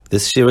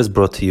This year is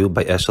brought to you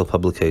by Eshel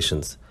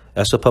Publications.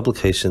 Eshel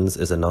Publications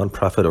is a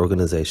non-profit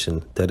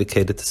organization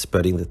dedicated to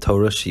spreading the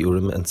Torah,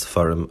 Shiurim, and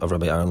Sefarim of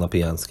Rabbi Aaron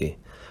Lopiansky.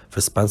 For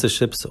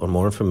sponsorships or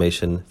more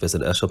information,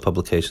 visit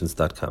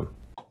eshelpublications.com.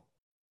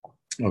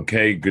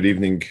 Okay, good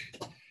evening.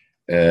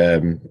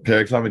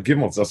 Perek Lamed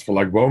Gimel, that's for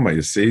Lag Boma,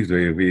 you see,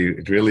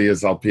 it really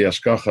is al pi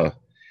hashgacha.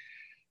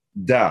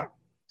 Da,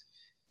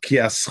 ki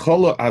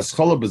aschola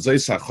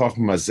b'zeis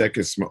hachachma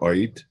zekes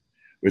me'oid,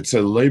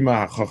 v'tzel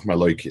leima hachachma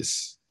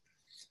loikis.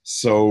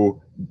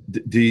 So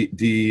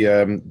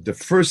the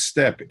first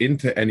step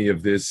into any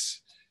of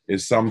this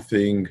is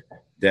something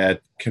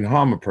that can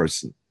harm a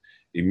person.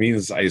 It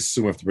means, I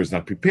assume, if the person is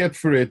not prepared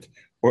for it,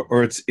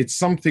 or it's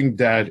something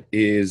that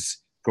is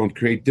going to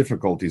create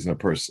difficulties in a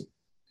person.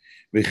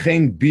 And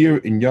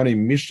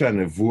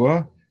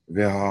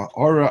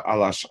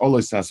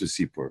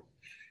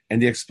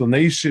the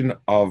explanation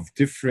of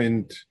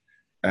different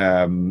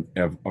inyanim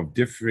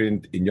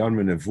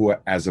nevuah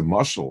as a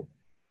mashal,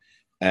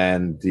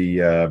 and the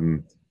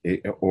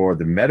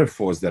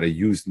metaphors that are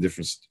used in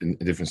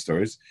different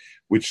stories,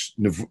 which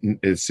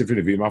Sefer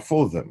Nevi'im are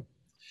full of them.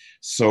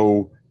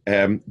 So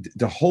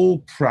the whole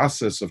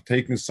process of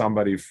taking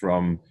somebody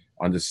from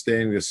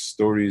understanding the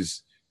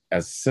stories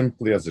as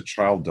simply as a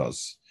child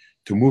does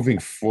to moving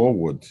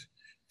forward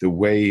the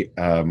way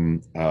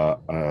an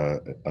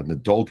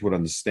adult would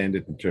understand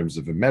it in terms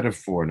of a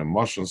metaphor and a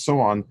mashal and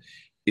so on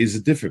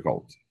is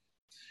difficult.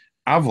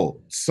 You do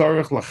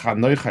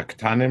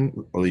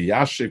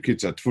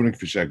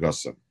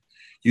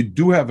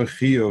have a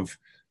chiyuv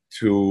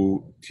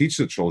to teach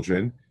the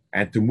children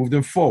and to move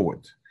them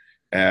forward.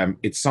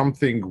 It's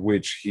something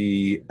which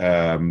he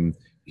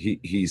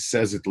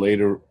says it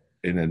later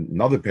in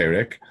another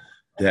Perek,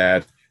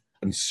 that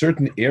in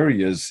certain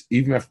areas,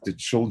 even if the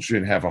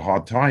children have a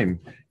hard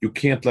time, you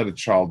can't let a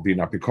child be an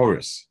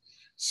apikoros.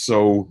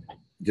 So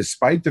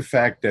despite the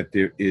fact that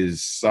there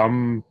is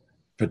some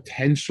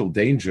potential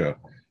danger,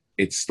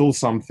 it's still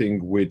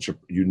something which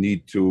you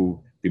need to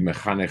be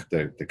mechanech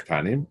the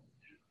ktanim.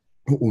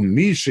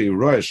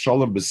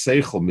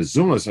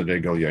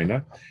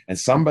 And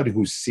somebody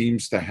who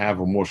seems to have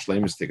a more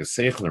shleimistic a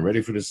seichel and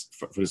ready for this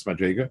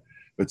madrega,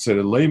 but so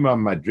the lema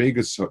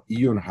madrega so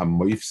ion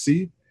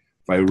hamoifsi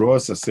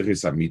vairos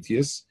asiris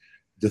amitius,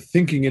 the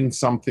thinking in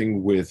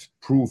something with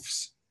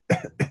proofs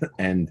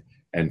and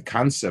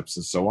concepts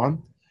and so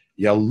on.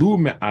 Yalu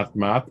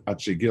me'atmat at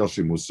shegil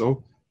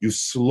shimuso. You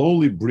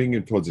slowly bring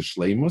him towards a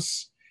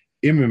shleimus,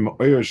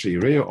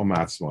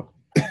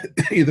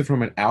 either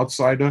from an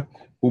outsider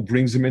who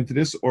brings him into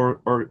this,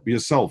 or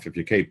yourself if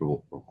you're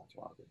capable.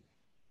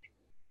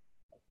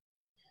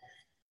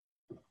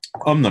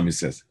 Omnam, he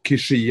says,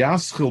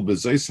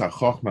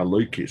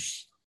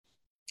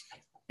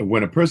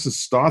 when a person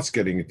starts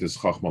getting into this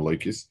chachma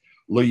loikis,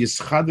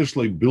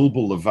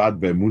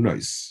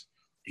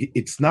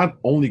 it's not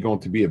only going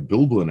to be a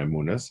bilbul in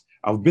emunas.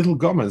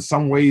 In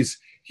some ways,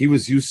 he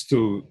was used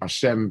to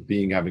Hashem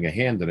having a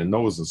hand and a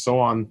nose and so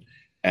on,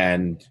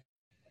 and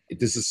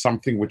this is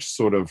something which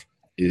sort of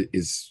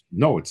is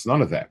no, it's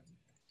none of that.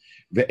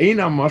 He said,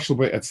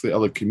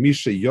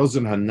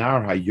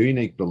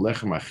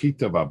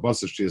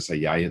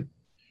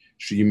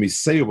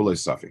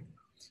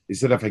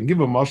 if I can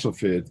give a mashal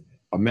for it,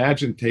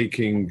 imagine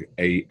taking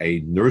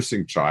a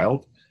nursing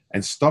child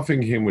and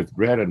stuffing him with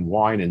bread and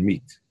wine and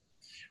meat.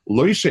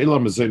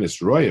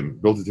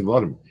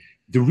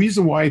 The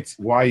reason why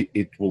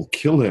it will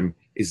kill him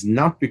is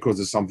not because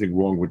there's something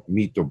wrong with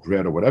meat or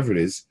bread or whatever it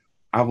is,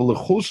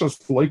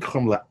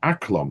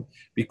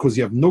 because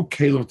you have no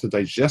kalim to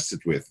digest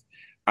it with.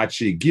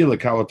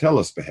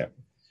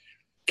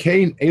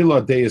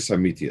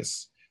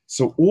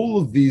 So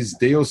all of these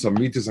deos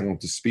amitios I'm going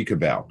to speak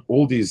about,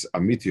 all these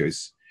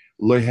amitios,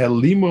 the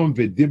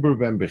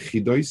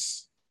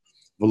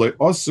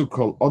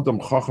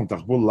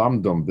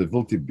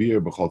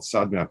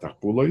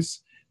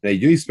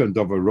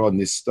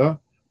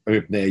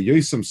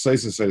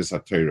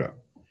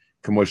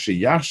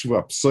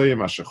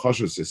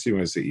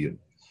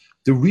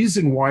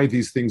reason why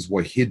these things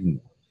were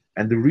hidden,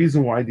 and the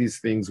reason why these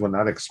things were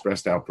not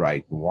expressed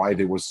outright, and why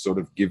they were sort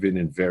of given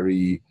in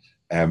very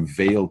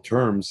veiled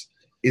terms,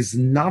 is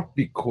not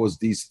because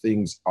these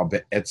things are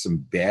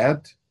be'etzem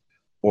bad,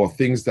 or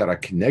things that are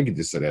connected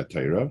to that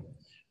Torah.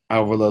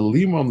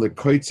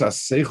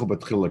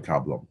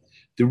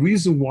 The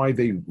reason why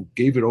they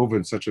gave it over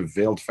in such a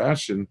veiled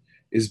fashion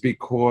is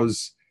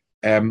because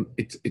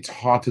it's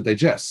hard to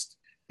digest.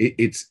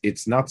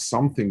 It's not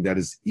something that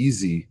is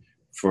easy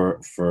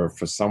for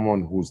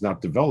someone who's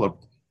not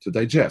developed to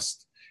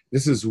digest.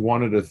 This is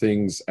one of the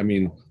things. I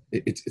mean,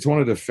 it's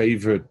one of the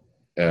favorite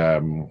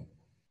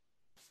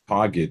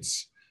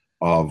targets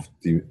of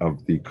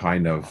the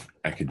kind of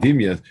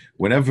academia.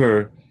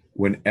 Whenever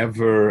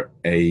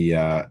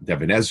a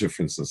Ibn Ezra,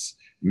 for instance,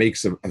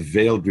 makes a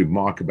veiled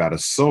remark about a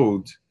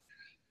sod,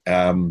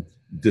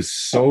 the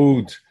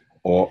sod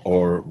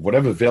or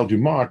whatever veiled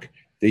remark,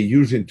 they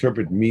usually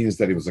interpret means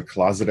that he was a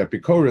closet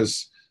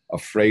epikoros,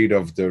 afraid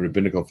of the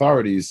rabbinical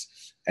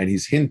authorities, and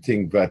he's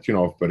hinting that,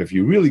 but if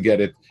you really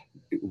get it,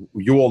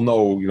 you all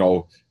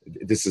know,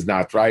 this is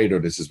not right, or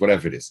this is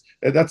whatever it is.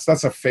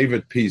 That's a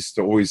favorite piece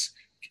to always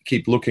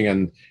keep looking.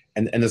 And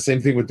the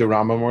same thing with the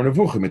Rambam or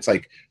Nevuchim. It's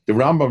like the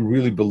Rambam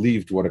really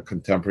believed what a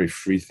contemporary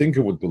free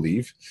thinker would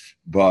believe,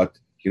 but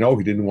he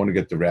didn't want to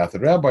get the wrath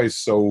of rabbis,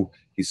 so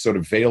he sort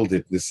of veiled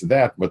it, this and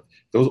that. But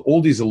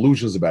all these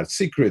illusions about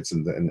secrets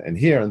and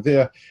here and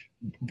there.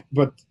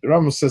 But the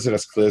Rambam says it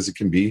as clear as it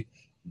can be.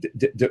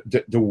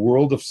 The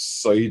world of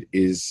Sod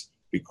is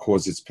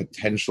because its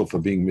potential for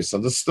being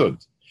misunderstood,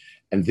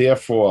 and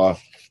therefore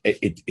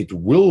it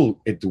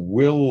will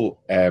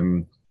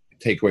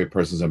take away a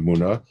person's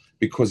emunah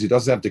because he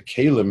doesn't have the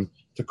kalim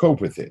to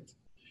cope with it.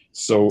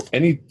 So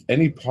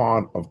any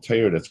part of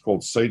Torah that's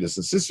called Sodus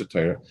and Sister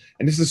Torah,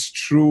 and this is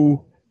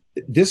true.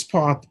 This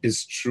part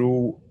is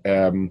true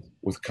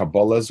with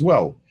Kabbalah as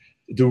well.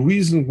 The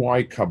reason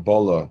why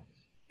Kabbalah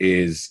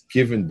is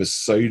given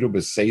Besoidu,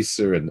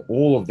 Beseser, and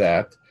all of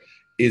that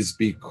is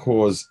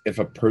because if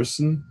a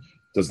person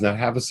does not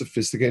have a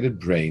sophisticated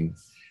brain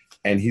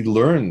and he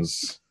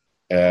learns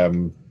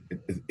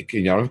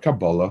Kinyan of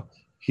Kabbalah,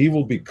 he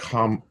will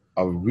become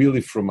a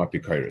really frum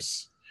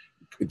apikoris.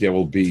 There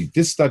will be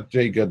this, that,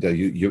 that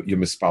you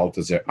mispalt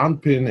as their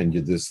anpin, and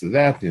you this,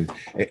 that, and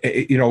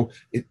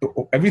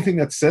everything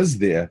that says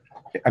there.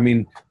 I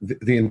mean,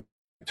 the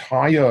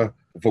entire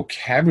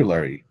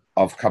vocabulary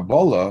of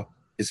Kabbalah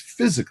is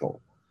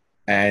physical,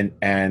 and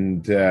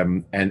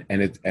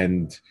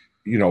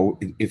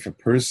if a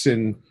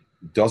person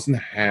doesn't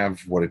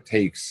have what it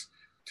takes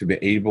to be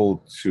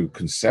able to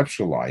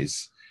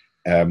conceptualize,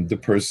 the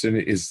person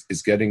is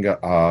getting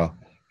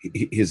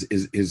his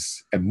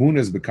emunah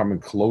is becoming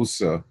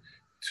closer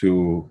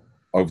to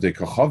of the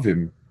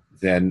kachavim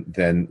than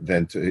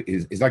to,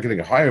 he's not getting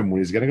a higher emunah,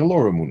 he's getting a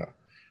lower emunah.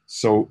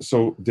 So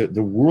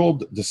the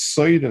world, the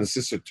Sod and the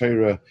Sister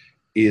Torah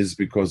is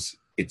because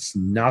it's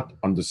not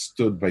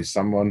understood by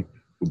someone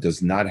who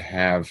does not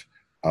have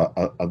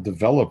a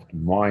developed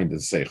mind and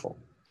seichel.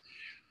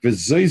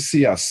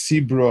 V'zoisi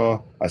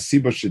asibra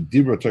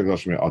shedibra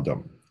Torah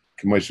Adam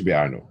k'moshe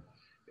be'arnu.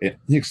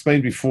 He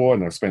explained before,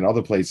 and I explained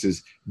other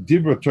places,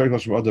 Dibra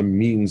Torah Adam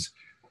means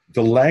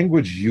the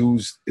language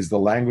used is the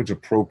language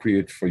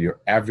appropriate for your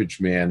average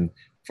man,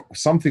 for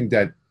something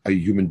that a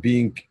human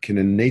being can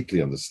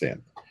innately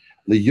understand.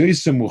 The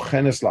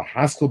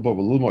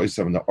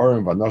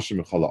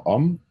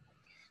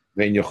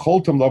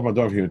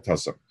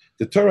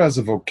Torah has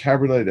a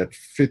vocabulary that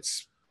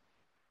fits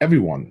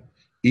everyone,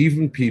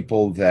 even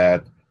people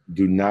that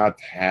do not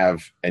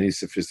have any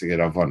sophisticated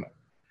Havana.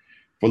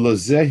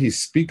 He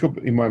speak up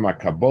in my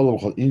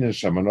Kabbalah in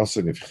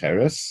Shamanosa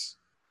Nivcheres,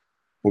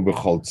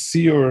 Ubechol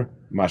Tzir,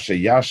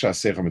 Mashayasha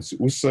Sechem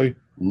Usoi,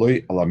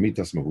 Loy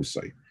Alamitas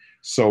Mahusoi.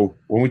 So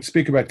when we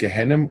speak about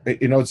Gehenim,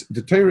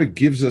 the Torah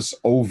gives us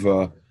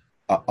over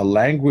a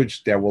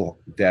language that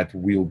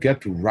we'll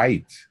get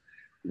right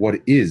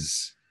what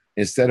is,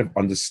 instead of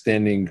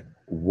understanding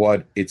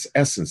what its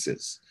essence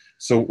is.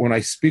 So when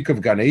I speak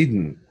of Gan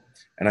Eden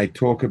and I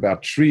talk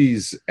about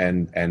trees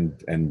and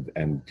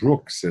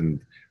brooks and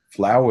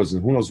flowers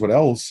and who knows what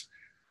else,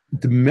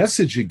 the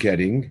message you're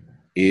getting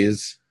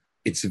is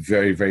it's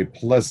very, very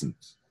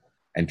pleasant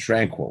and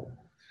tranquil.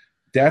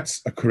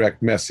 That's a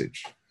correct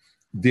message.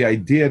 The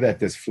idea that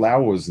there's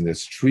flowers and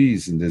there's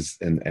trees and there's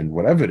and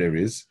whatever there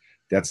is,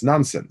 that's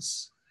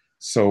nonsense.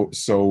 So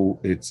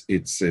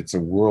it's a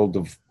world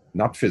of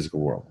not physical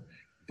world,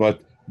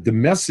 but the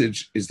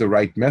message is the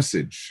right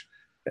message.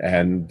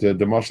 And the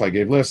mashal I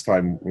gave last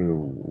time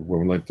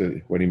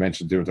when he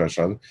mentioned Dirut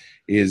Hashad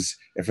is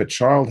if a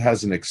child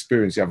has an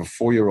experience, you have a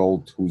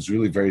 4-year-old who's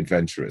really very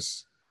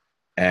adventurous,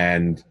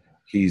 and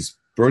he's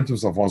burnt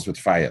himself once with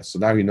fire. So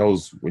now he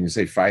knows when you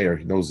say fire,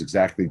 he knows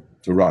exactly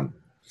to run.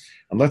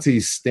 And let's say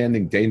he's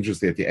standing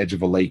dangerously at the edge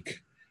of a lake,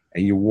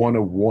 and you want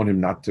to warn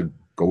him not to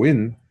go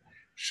in.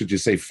 Should you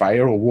say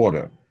fire or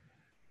water?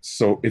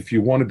 So if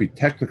you want to be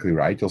technically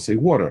right, you'll say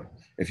water.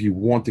 If you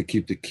want to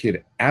keep the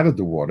kid out of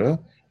the water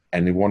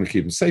and you want to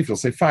keep him safe, you'll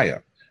say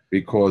fire,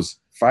 because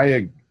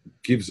fire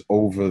gives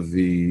over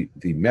the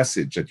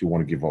message that you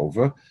want to give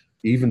over,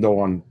 even though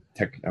on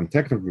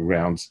technical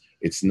grounds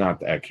it's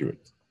not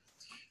accurate.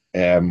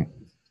 So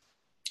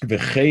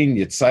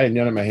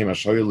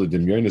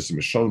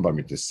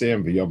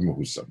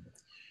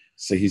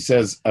he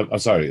says, I'm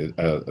sorry,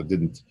 I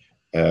didn't.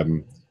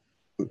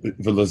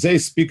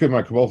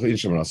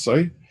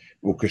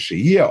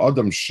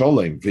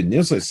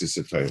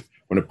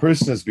 When a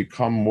person has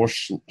become more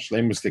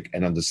shlemistic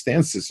and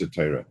understands Sister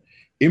Torah,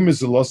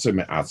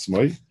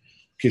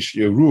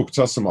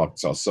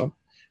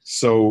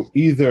 so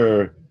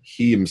either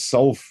he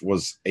himself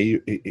was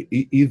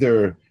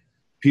either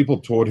people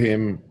taught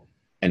him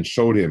and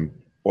showed him,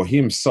 or he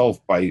himself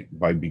by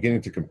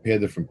beginning to compare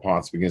different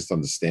parts begins to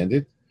understand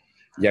it.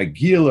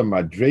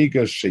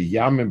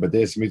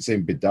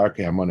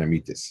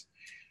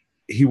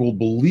 He will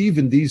believe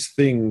in these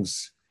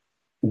things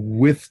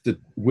with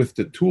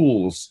the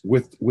tools,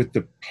 with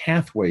the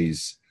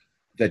pathways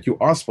that you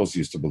are supposed to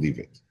use to believe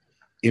it.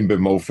 In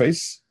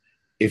Bemofes,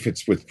 if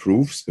it's with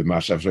proofs, in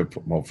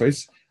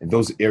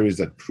those areas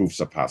that proofs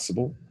are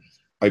possible,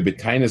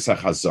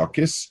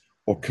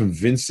 or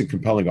convincing,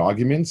 compelling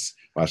arguments.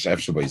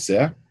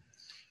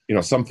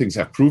 Some things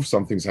have proof,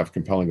 some things have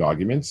compelling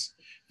arguments.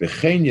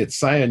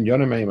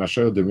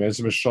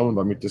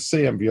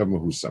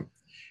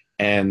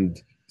 And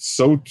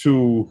so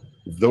too,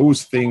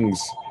 those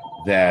things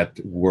that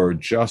were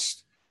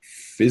just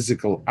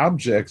physical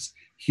objects,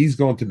 he's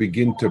going to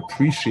begin to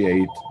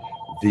appreciate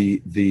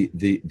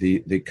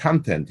the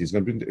content. He's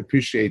going to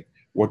appreciate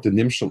what the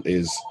nimshal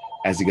is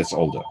as he gets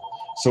older.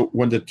 So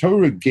when the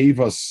Torah gave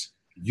us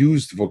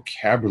used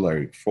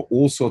vocabulary for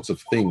all sorts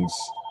of things,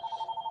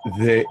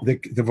 the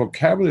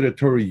vocabulary the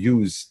Torah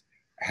used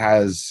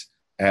has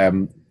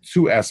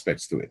two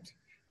aspects to it.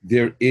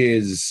 There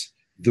is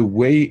the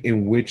way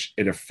in which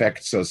it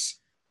affects us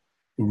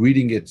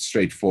reading it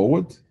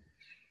straightforward,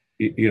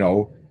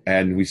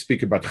 and we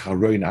speak about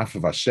Charoin Af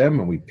of Hashem,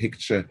 and we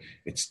picture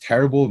it's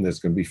terrible, and there's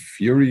going to be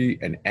fury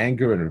and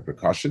anger and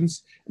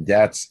repercussions.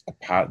 That's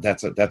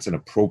an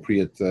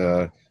appropriate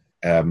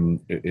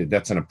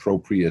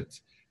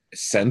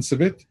sense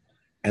of it.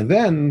 And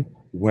then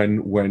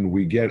when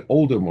we get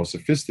older, more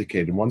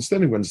sophisticated, we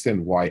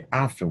understand why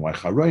Af and why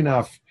Charoin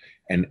Af,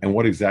 and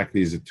what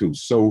exactly is it too.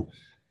 So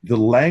the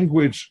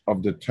language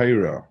of the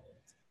Torah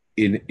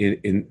in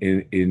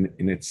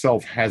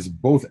itself has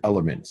both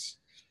elements.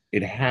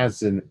 It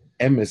has an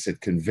emes,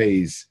 it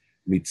conveys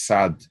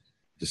mitzad,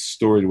 the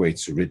story, the way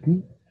it's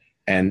written,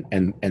 and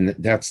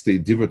that's the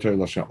Divrei Torah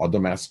Lashon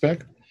Adam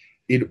aspect.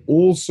 It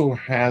also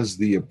has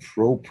the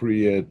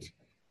appropriate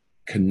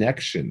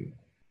connection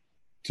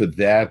to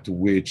that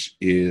which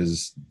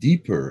is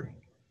deeper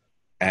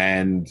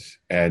and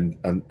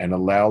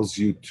allows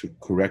you to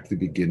correctly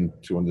begin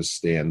to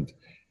understand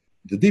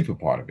the deeper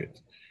part of it.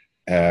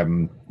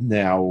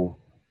 Now,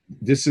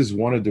 this is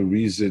one of the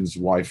reasons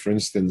why, for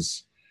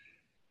instance,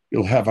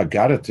 you'll have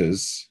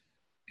agaritas,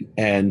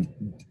 and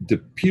the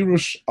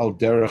pirush al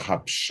derech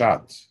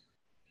hapshat,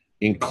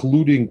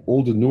 including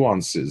all the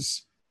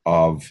nuances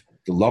of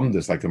the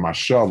lamdas, like the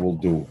Masha will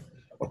do,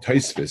 or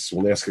Taisvis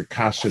will ask a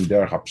kasha and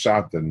derech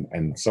hapshat,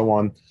 and so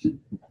on.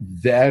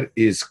 That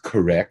is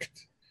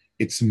correct.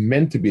 It's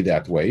meant to be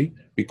that way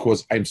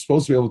because I'm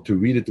supposed to be able to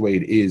read it the way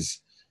it is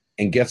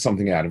and get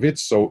something out of it.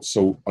 So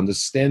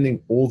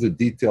understanding all the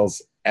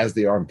details as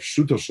they are in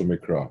Pshuto Shel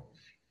Mikra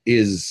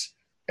is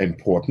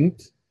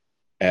important,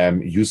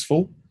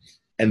 useful.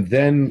 And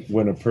then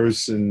when a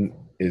person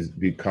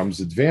becomes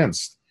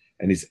advanced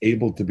and is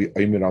able to be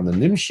aimed on the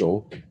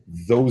nimshal,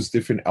 those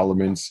different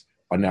elements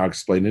are now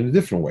explained in a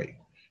different way.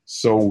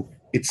 So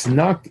it's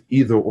not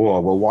either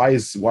or. Well, why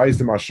is the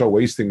mashal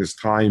wasting his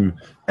time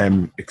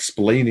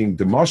explaining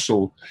the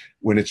mashal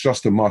when it's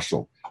just a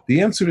mashal?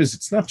 The answer is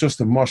it's not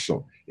just a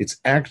mashal. It's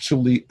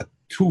actually a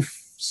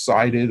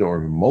two-sided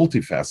or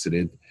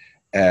multifaceted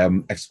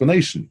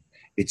explanation.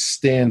 It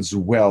stands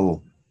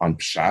well on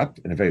pshat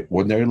in a very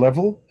ordinary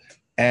level,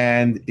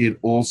 and it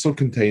also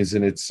contains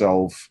in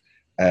itself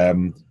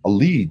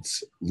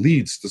leads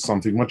to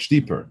something much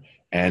deeper.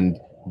 And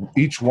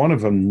each one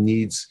of them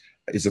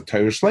is a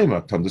Torah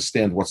Shlema to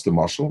understand what's the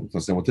mashal, to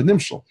understand what the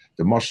nimshal.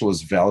 The mashal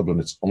is valuable in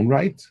its own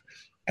right,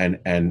 and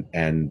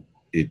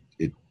it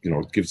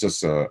gives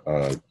us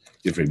a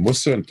different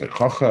musa and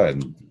techacha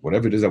and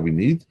whatever it is that we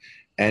need,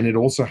 and it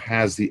also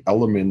has the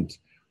element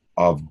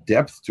of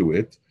depth to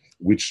it,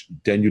 which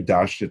then you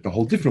dash it a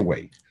whole different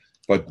way.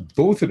 But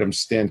both of them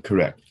stand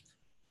correct.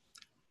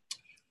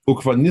 So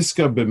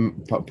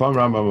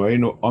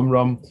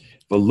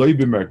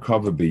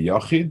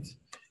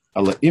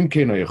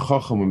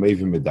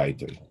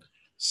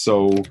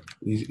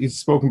he's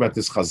spoken about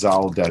this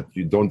chazal that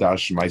you don't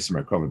dash ma'aser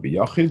merkava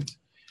b'yachid,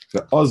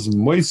 ve'oz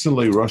moisen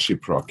le rashi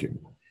prakim,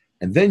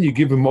 and then you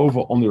give him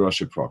over only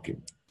rashi prakim.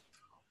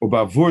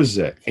 Ubavur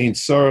ze ein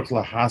tzarich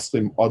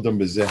lahaslim adam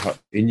b'zeh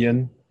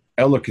ha'inyan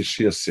ela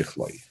k'shir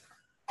sichloi.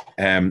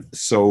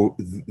 So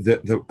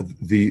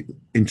the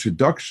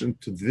introduction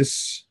to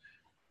this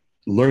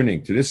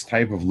learning, to this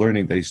type of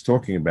learning that he's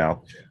talking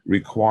about,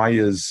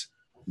 requires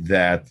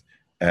that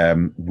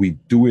we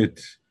do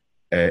it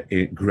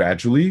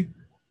gradually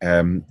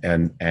and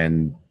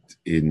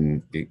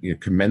in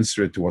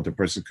commensurate to what the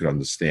person could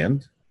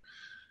understand.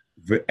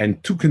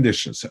 And two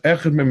conditions.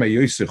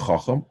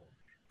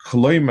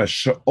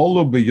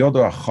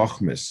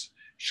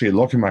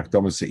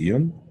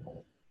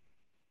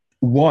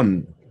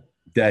 One,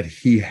 that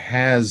he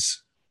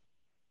has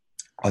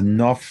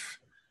enough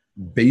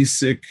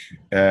basic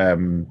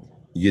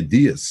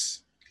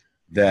yediyas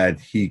that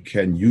he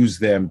can use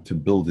them to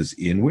build his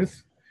in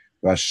with.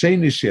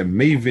 Somebody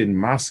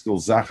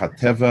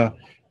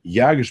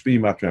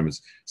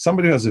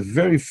who has a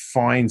very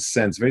fine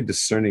sense, very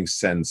discerning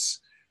sense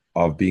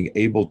of being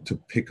able to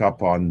pick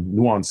up on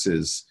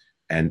nuances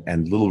and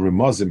little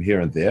remazim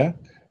here and there.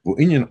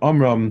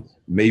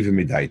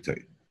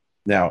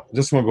 Now,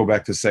 just want to go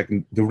back to a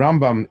second. The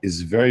Rambam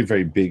is very,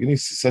 very big, and he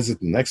says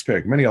it in the next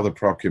Perek, many other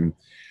Prakim.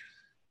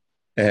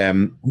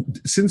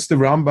 Since the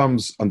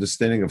Rambam's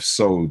understanding of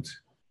Sod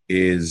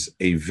is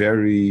a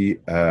very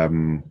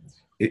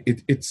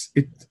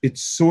it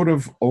sort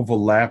of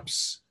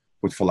overlaps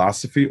with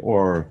philosophy,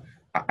 or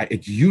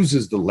it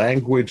uses the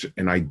language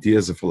and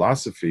ideas of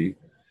philosophy.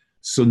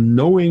 So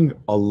knowing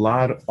a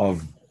lot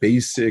of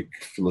basic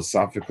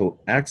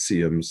philosophical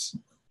axioms,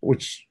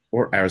 which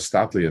or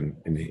Aristotelian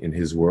in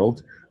his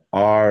world,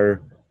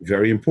 are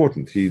very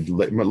important. He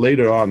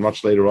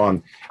much later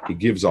on, he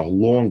gives a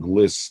long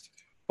list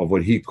of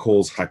what he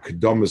calls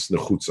hakdamas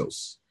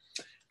nechutzos.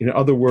 In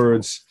other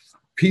words,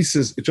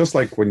 pieces, just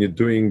like when you're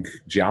doing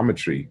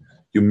geometry,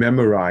 you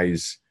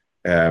memorize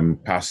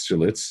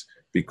postulates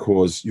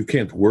because you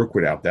can't work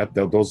without that.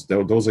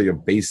 Those are your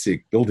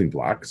basic building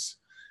blocks,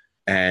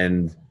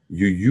 and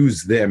you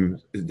use them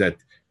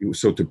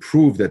so to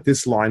prove that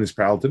this line is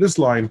parallel to this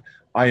line,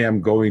 I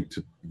am going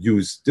to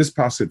use this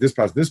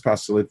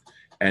postulate,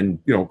 and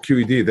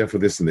QED, therefore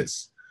this and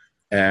this.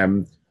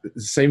 The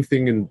same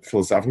thing in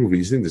philosophical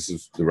reasoning. This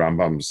is the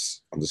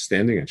Rambam's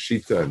understanding, and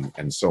Shita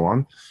and so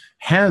on,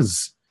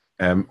 has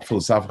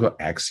philosophical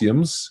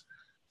axioms,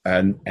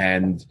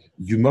 and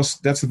you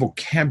must, that's the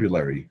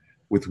vocabulary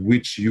with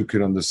which you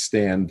can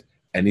understand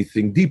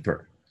anything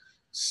deeper.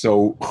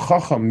 So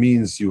Chacham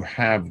means you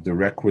have the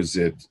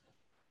requisite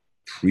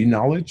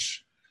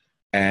pre-knowledge,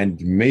 and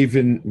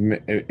Maven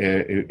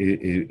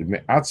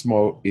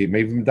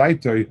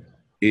Daitoi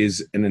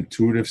is an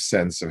intuitive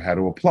sense of how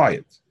to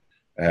apply it.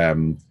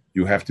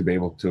 You have to be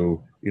able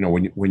to,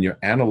 when you're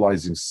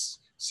analyzing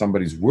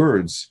somebody's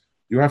words,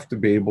 you have to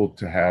be able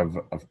to have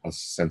a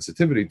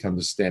sensitivity to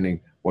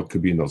understanding what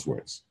could be in those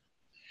words.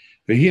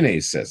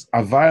 Vehine says,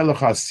 I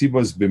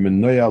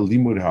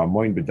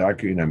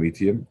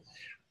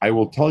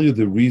will tell you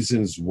the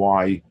reasons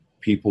why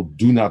people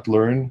do not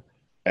learn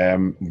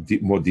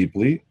more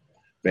deeply.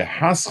 So in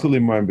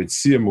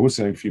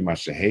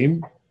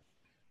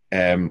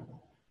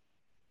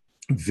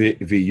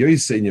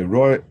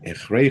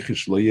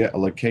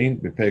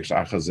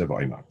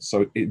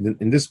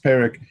this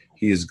Perek,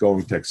 he is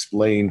going to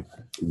explain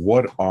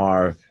what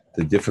are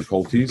the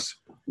difficulties,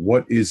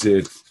 what is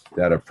it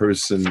that a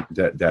person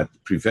that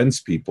prevents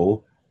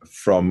people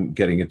from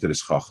getting into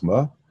this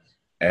chachma,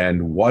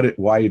 and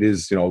why it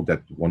is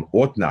that one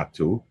ought not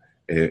to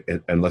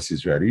unless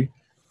he's ready,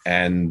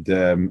 and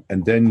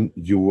then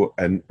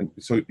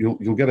so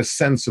you'll get a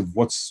sense of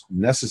what's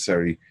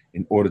necessary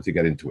in order to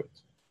get into it.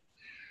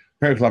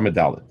 Perek Lamed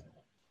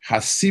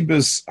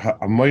Hasibas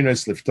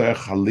ha'amoynos liftoach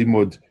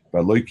halimud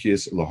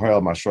ba'loikis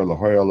l'hoyal mashor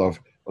l'hoyalov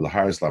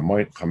l'haris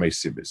la'amoyn chamesh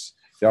sibis.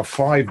 There are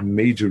 5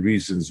 major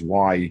reasons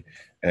why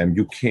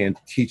you can't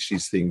teach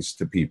these things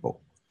to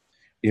people.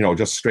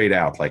 Just straight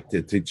out, like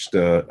to teach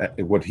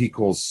what he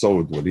calls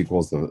sod, what he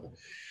calls the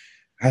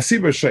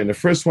Hasibas Shein. The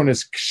first one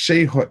is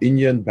kshei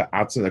ha'inyan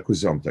ba'atzon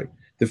akuzomtei.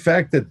 The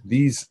fact that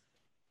these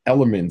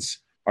elements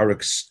are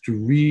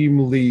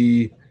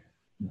extremely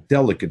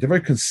delicate, they're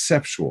very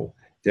conceptual,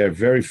 they're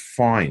very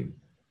fine.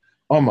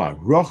 Omar,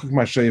 rochik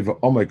masheva,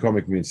 omar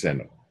komik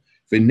minsena.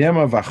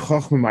 V'nema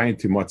v'chochme mayin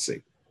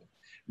timotze.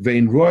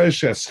 V'in roya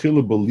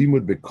she'aschilu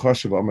b'limud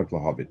b'koshev omar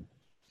lahavin.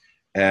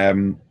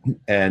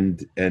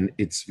 And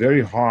it's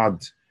very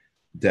hard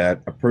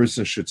that a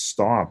person should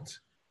start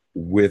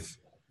with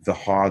the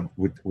hard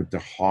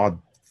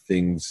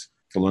things,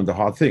 to learn the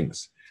hard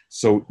things.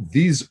 So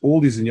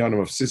all these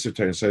inyanim of Sisser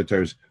and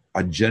Soter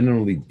are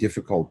generally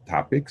difficult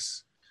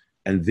topics,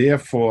 and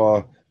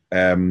therefore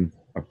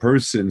a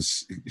person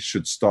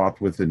should start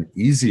with an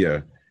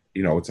easier,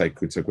 it's like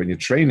when you're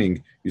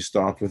training, you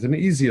start with an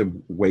easier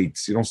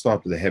weights, you don't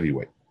start with a heavy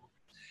weight.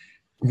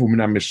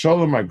 One of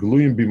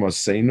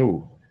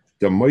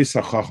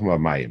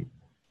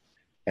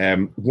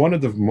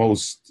the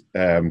most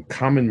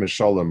common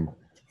mishalim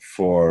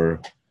for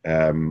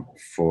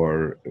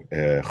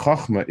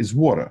chachma is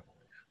water.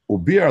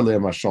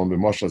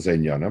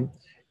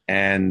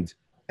 And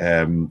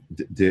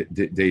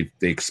they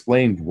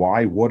explained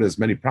why water has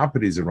many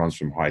properties. It runs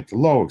from high to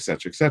low,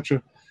 etc.,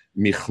 etc.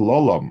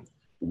 Michlolam,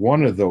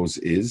 one of those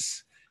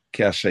is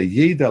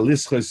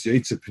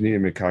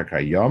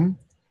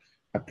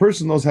a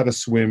person knows how to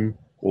swim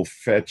will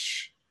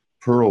fetch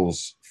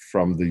pearls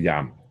from the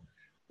yam.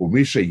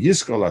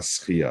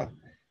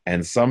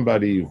 And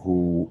somebody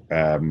who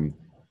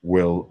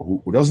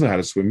doesn't know how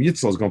to swim,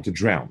 Yitzhak is going to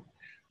drown.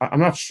 I'm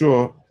not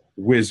sure.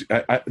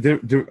 I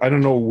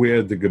don't know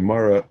where the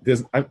Gemara. To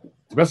the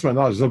best of my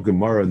knowledge, there's no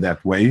Gemara in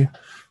that way,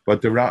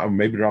 but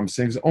maybe the Ram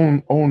saying his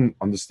own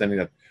understanding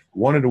that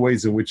one of the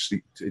ways in which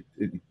the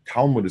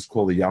Talmud is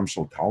called the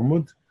Yamshel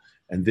Talmud,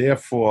 and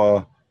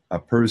therefore a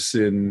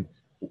person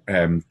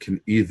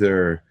can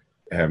either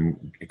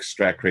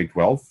extract great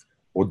wealth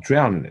or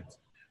drown in it.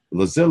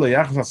 So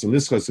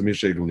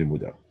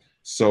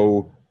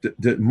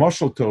the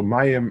Mashal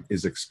Tormayim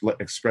is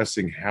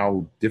expressing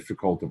how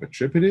difficult of a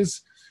trip it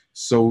is.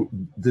 So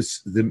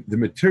the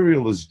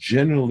material is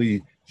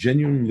genuinely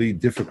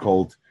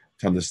difficult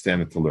to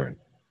understand and to learn.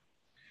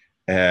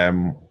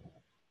 Asiba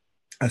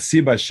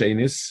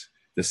Shenis,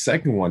 the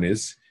second one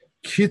is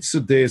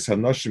Kitzu Deis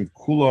Hanoshim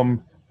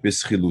Kulam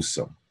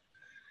Bischilusam.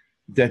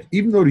 that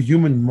even though the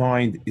human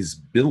mind is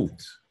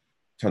built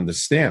to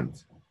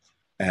understand,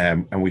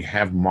 and we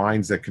have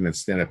minds that can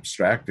understand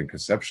abstract and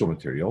conceptual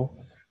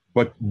material,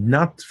 but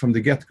not from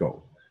the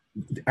get-go.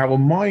 Our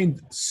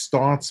mind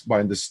starts by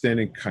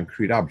understanding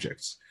concrete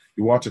objects.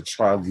 You watch a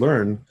child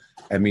learn,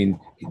 I mean,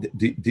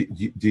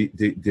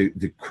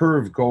 the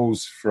curve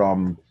goes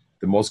from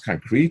the most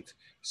concrete,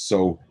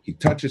 so he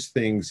touches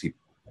things, he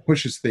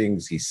pushes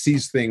things, he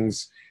sees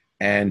things,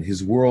 and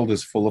his world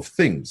is full of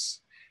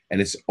things. And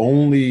it's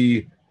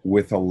only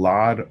with a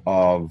lot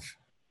of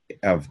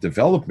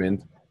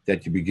development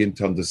that you begin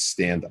to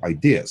understand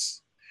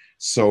ideas.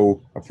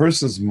 So a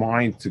person's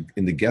mind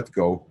in the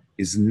get-go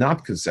is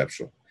not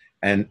conceptual.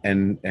 And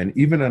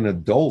even an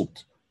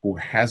adult who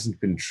hasn't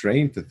been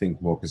trained to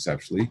think more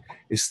conceptually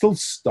is still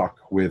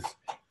stuck with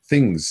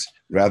things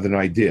rather than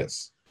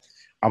ideas.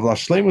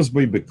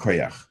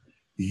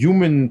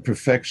 Human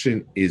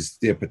perfection is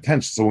their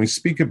potential. So when we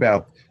speak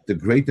about the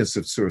greatness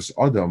of Suras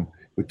Adam,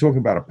 we're talking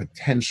about a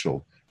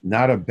potential,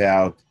 not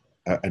about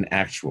an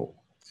actual.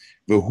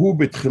 And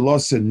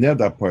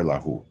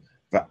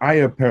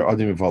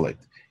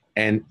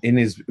in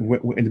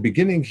the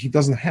beginning, he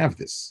doesn't have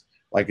this.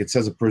 Like it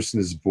says, a person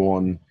is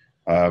born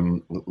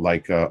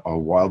like a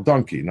wild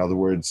donkey. In other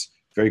words,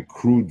 very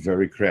crude,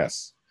 very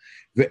crass.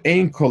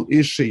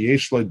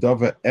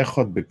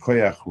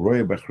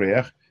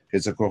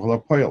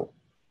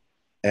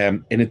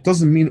 And it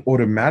doesn't mean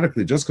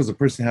automatically, just because a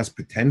person has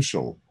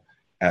potential,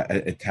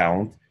 a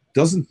talent,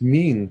 doesn't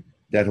mean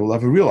that he'll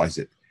ever realize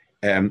it.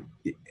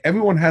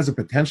 Everyone has a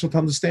potential to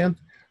understand,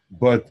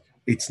 but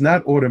it's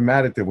not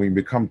automatic that when you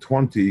become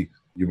 20,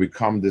 you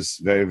become this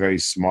very, very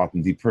smart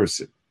and deep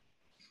person.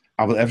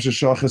 A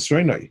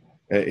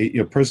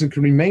person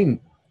can remain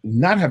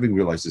not having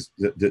realized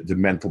the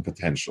mental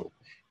potential.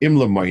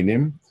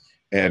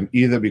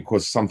 Either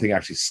because something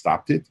actually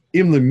stopped it,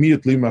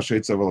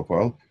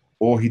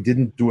 or he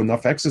didn't do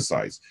enough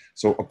exercise.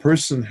 So a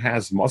person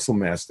has muscle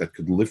mass that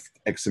could lift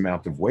X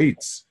amount of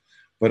weights,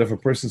 but if a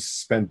person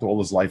spent all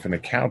his life on a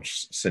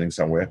couch sitting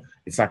somewhere,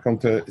 it's not going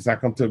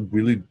to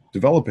really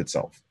develop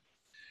itself.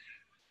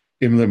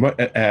 And like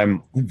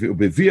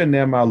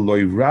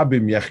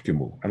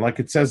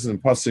it says in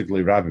Pasuk,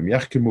 loy rabim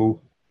yechkemu,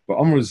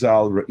 va'amru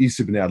zal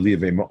ra'isi b'nei aliyah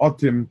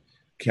ve'ma'otim,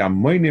 ki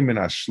amoinim en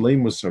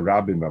hashleimus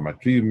harabim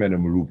v'amatriyim men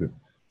merubim.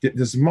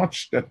 There's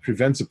much that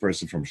prevents a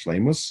person from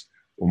shleimus.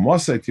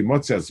 U'mosai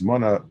timotzi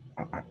azmona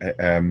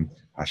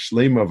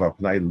hashleima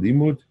v'apnai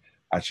limud,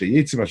 asher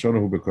yitzim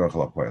hashonahu b'koach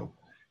lapoel.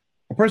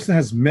 A person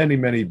has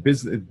many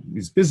business.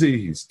 He's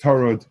busy, he's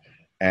torod,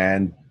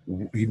 and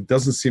he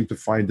doesn't seem to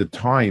find the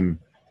time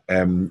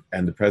and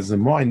the presence of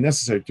mind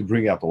necessary to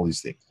bring out all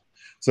these things.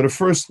 So the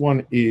first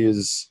one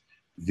is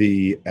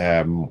the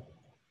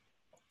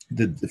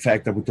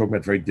fact that we're talking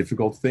about very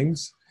difficult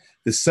things.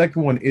 The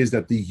second one is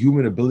that the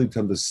human ability to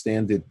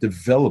understand it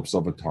develops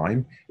over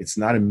time. It's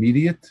not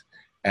immediate.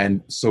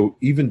 And so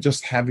even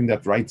just having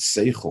that right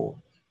seichel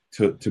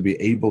to be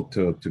able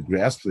to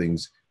grasp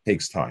things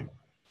takes time.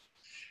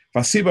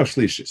 Vasiba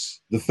shlishis,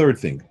 the third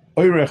thing,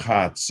 oirech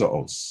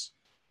ha'atzoos.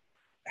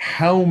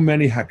 How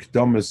many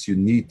hakdamas you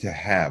need to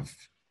have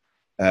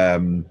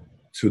to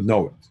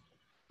know it.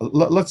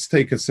 Let's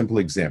take a simple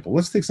example.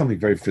 Let's take something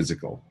very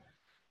physical.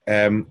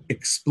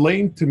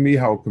 Explain to me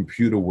how a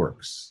computer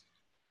works.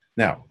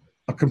 Now,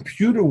 a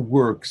computer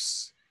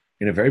works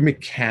in a very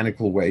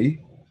mechanical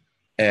way.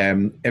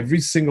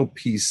 Every single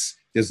piece,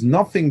 there's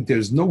no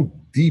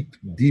deep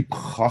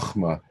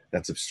chachma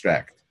that's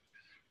abstract.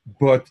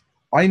 But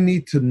I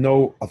need to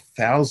know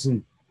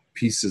 1,000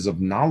 pieces of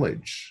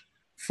knowledge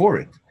for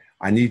it.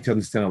 I need to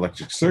understand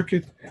electric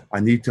circuit. I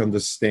need to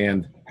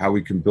understand how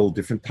we can build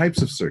different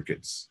types of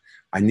circuits.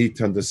 I need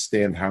to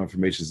understand how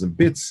information is in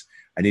bits.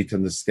 I need to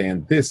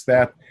understand this,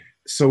 that.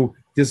 So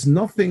there's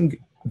no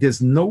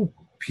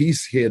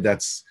piece here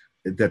that's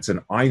an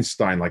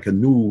Einstein, like a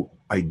new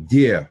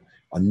idea,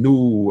 a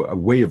new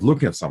way of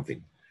looking at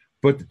something.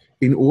 But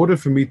in order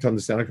for me to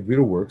understand how a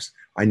computer works,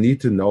 I need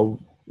to know,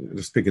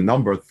 let's pick a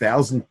number,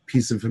 1,000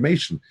 pieces of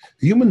information.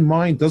 The human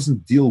mind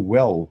doesn't deal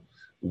well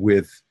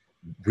with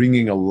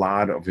bringing a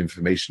lot of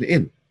information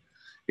in.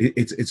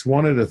 It's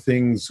one of the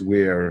things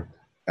where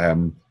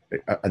an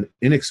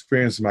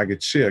inexperienced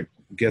Maggid Shir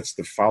gets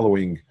the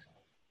following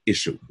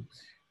issue.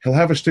 He'll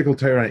have a shtickle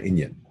Torah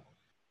Inyan,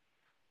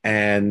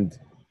 and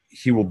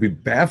he will be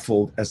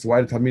baffled as to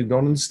why the Talmud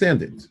don't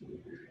understand it.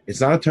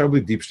 It's not a terribly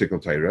deep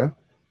shtickle Torah,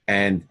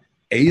 and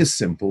A is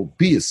simple,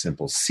 B is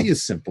simple, C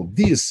is simple,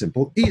 D is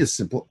simple, E is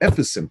simple, F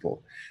is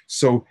simple.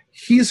 So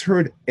he's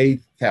heard A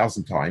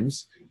 1,000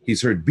 times,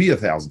 he's heard B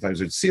 1,000 times,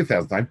 he's heard C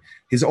 1,000 times.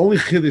 His only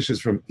chiddush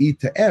is from E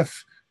to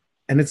F,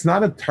 and it's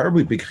not a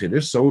terribly big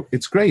chiddush, so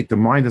it's great. The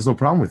mind has no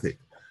problem with it.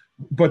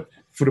 But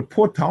for the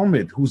poor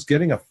Talmud who's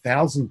getting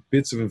 1,000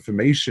 bits of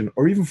information,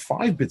 or even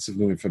 5 bits of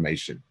new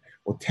information,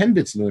 or 10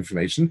 bits of new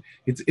information,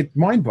 it's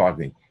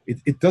mind-boggling.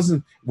 It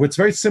doesn't. What's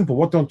very simple.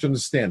 What don't you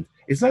understand?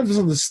 It's not just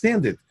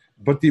understand it,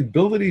 but the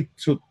ability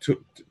to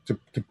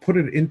put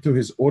it into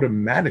his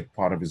automatic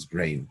part of his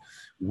brain,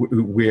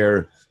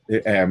 where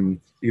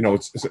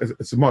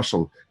it's a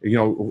muscle.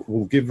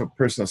 We'll give a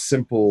person a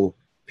simple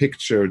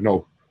picture.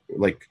 No,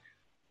 like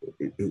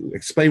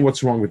explain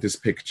what's wrong with this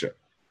picture.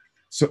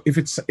 So if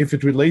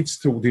it relates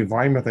to the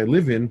environment I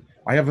live in,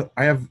 I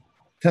have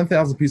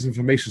 10,000 pieces of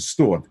information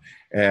stored.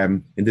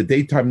 In the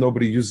daytime,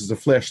 nobody uses a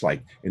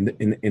flashlight.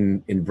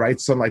 In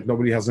bright sunlight,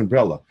 nobody has an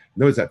umbrella.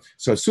 Notice that.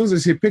 So as soon as I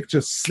see a picture,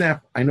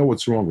 snap, I know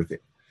what's wrong with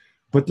it.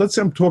 But let's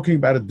say I'm talking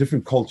about a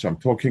different culture. I'm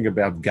talking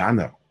about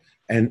Ghana.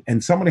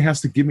 And somebody has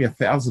to give me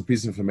 1,000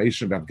 pieces of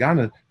information about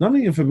Ghana. None of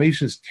the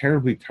information is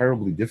terribly,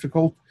 terribly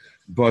difficult,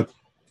 but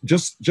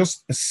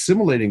just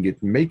assimilating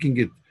it, making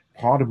it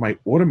part of my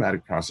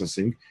automatic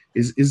processing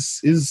is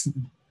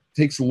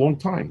takes a long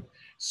time.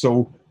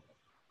 So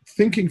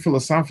thinking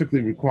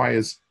philosophically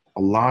requires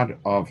a lot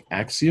of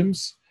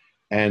axioms,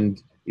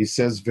 and he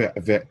says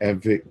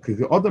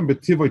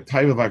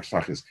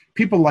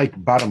people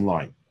like bottom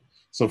line.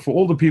 So for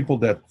all the people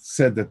that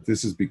said that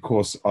this is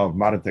because of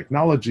modern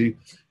technology,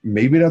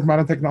 maybe that's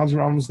modern technology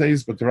around those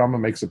days, but the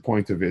Rambam makes a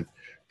point of it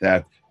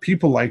that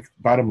people like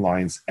bottom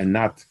lines and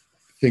not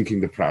thinking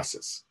the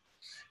process.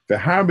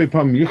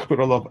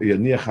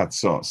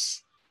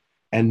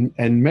 And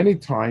many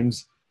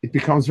times it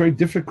becomes very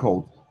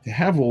difficult to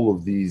have all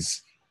of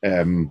these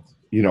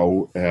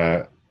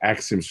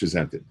axioms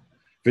presented.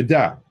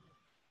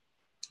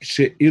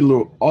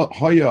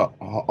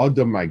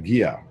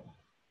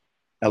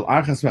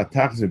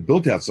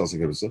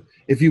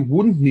 If you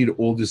wouldn't need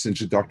all this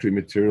introductory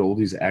material, all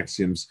these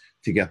axioms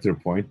to get to the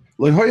point,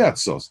 then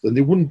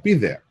they wouldn't be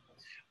there.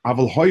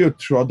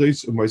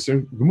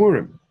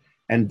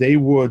 And they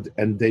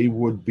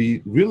would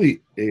be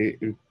really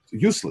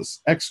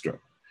useless, extra.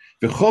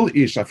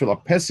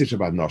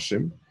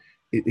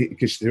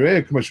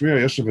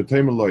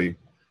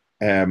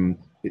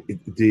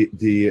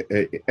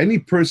 Any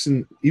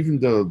person, even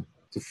the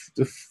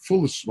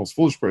most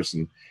foolish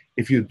person,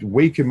 if you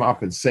wake him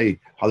up and say,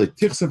 don't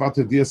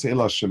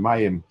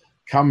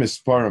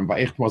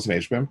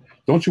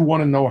you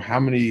want to know how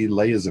many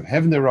layers of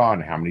heaven there are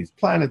and how many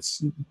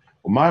planets?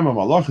 Maya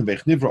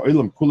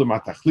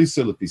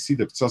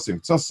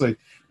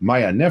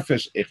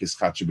nefesh, echis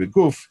chachi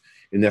beguf,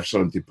 in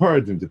nefesh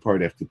tipared, in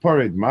tipared ech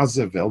tipared, maze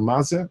vel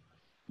maze,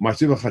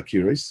 martiva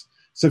chakiris.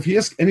 So if you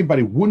ask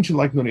anybody, wouldn't you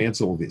like to know the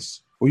answer to all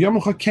this?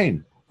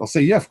 They'll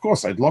say, yeah, of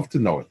course, I'd love to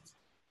know it.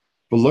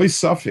 But loy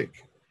safik,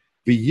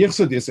 and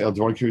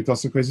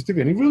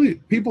really,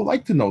 people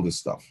like to know this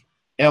stuff.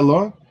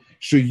 Ella,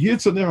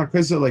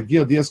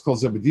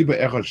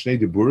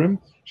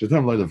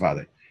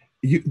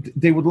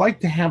 they would like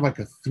to have like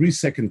a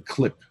 3-second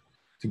clip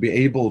to be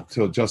able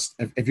to just,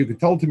 if you could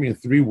tell it to me in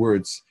 3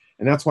 words,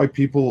 and that's why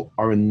people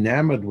are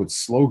enamored with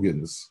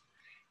slogans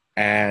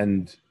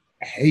and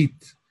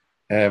hate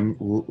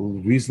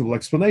reasonable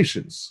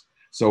explanations.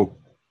 So,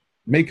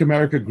 make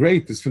America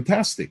great is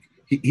fantastic.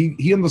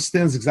 He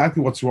understands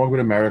exactly what's wrong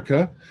with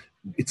America.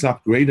 It's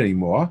not great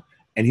anymore,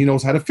 and he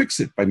knows how to fix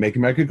it by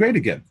making America great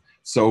again.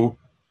 So,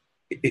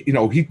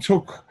 he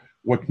took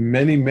what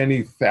many,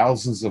 many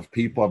thousands of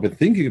people have been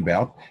thinking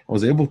about and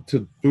was able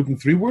to do it in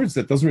 3 words.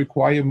 That doesn't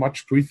require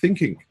much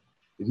pre-thinking.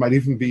 It might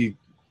even be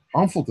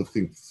harmful to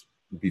think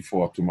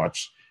before too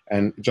much,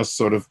 and just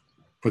sort of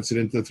puts it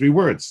into 3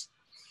 words.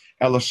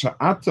 But if you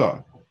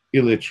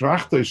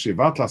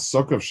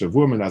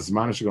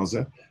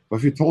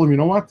told him, you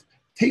know what,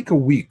 take a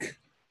week,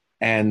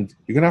 and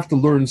you're going to have to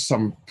learn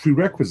some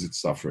prerequisite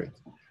stuff for it.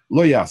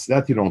 Lo yas,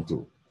 that you don't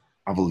do.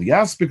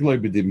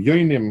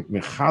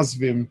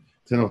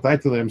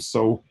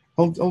 So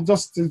he'll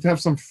just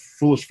have some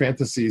foolish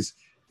fantasies.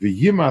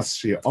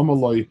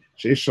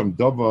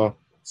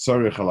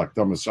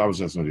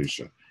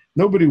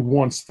 Nobody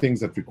wants things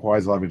that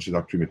requires a lot of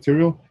introductory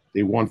material.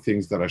 They want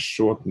things that are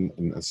short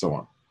and so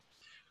on.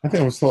 I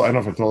think I was told, I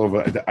don't know if I told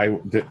over,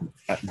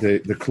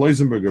 the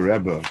Kloisenberger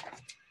Rebbe,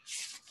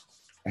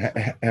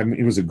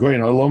 he was a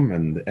Goyen Olam,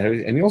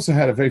 and he also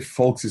had a very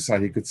folksy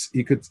side.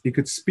 He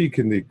could speak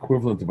in the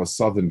equivalent of a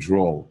southern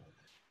drawl,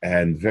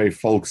 and very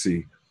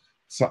folksy.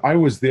 So I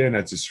was there in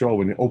Eretz Yisrael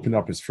when he opened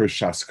up his first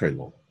Shas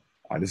Kollel.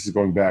 This is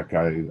going back,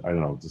 I don't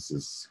know, this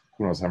is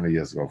who knows how many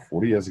years ago,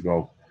 40 years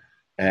ago,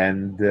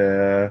 and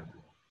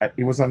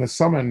it was on a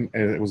summer, and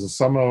it was a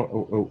summer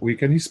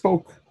weekend. He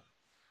spoke.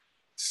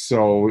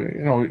 So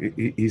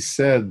he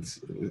said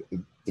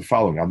the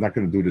following. I'm not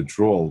going to do the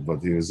drawl,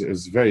 but it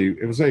was very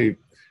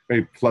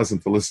very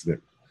pleasant to listen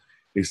to.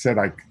 He said,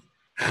 I'm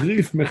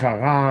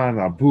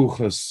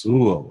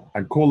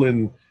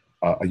calling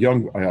a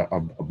young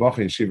Bach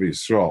in Shiva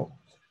Yisrael,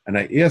 and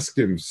I asked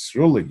him,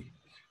 Sruli,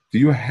 do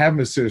you have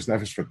Mesiras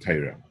Nefesh for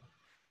Torah?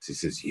 He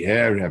says,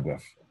 yeah, Rebbe.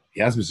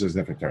 He has Mesiras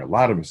Nefesh for Torah, a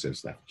lot of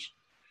Mesiras Nefesh.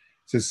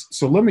 He says,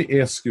 so let me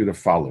ask you the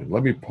following.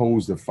 Let me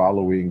pose the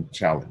following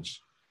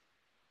challenge.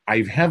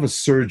 I have a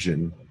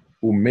surgeon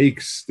who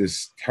makes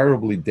this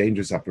terribly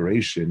dangerous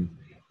operation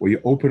where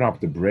you open up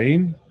the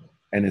brain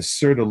and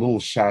insert a little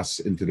shas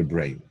into the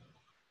brain.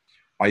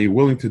 Are you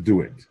willing to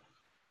do it?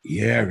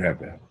 Yeah,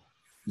 Rebbe.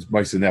 It's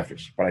Mesiras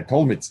Nefesh. But I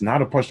told him it's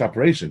not a pushed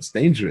operation. It's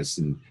dangerous.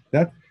 And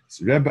that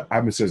So Rebbe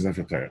Abba says,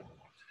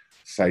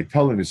 so I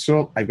tell him,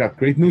 Yisrael, I've got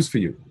great news for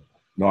you.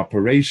 No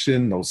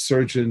operation, no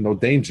surgeon, no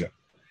danger.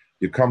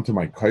 You come to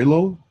my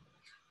koilo,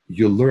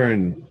 you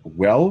learn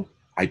well,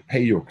 I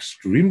pay you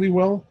extremely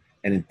well,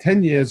 and in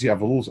 10 years you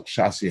have a little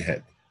shas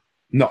head.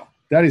 No,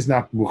 that is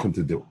not muchen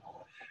to do.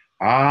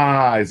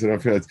 I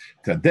said, it's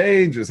a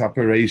dangerous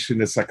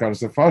operation, it's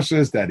sakanas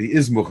nefashos, that he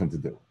is muchen to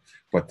do.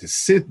 But to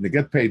sit and to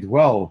get paid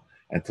well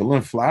and to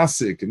learn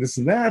flasik and this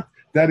and that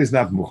is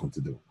not muchen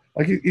to do.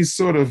 Like he's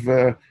sort of,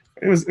 it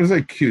was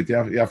very cute. You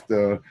have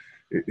to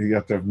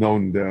have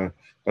known the,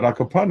 but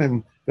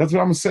Akapanim, that's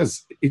what Rambam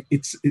says.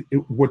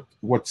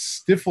 What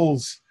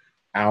stifles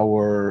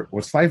our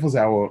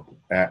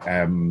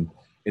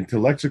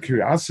intellectual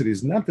curiosity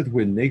is not that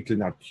we're innately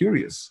not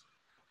curious,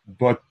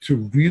 but to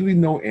really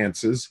know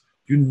answers,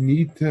 you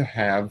need to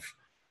have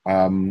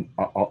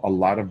a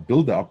lot of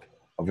buildup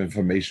of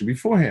information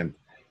beforehand.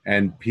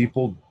 And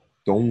people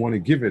don't want to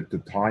give it the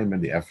time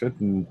and the effort,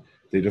 and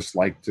they just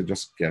like to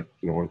just get,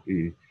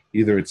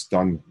 either it's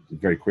done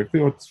very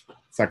quickly or it's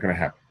not going to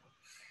happen.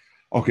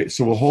 Okay,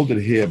 so we'll hold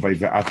it here by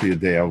Ve'ati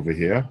Yadeh over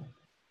here.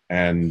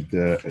 And,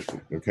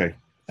 okay,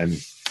 and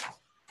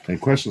any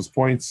questions,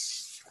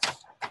 points?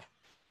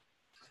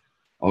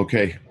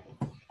 Okay.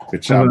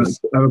 Good job. I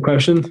have a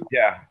question.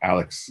 Yeah,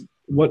 Alex.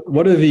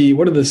 What are the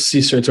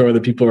Sisra Torah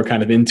that people are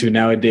kind of into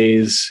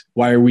nowadays?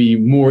 Why are we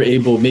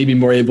maybe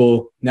more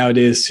able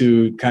nowadays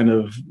to kind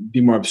of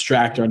be more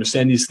abstract or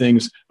understand these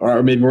things,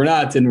 or maybe we're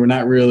not, and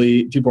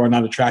people are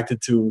not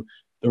attracted to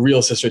the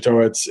real Sisra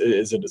Torah?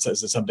 Is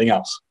it something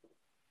else?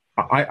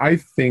 I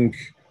think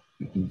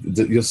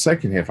your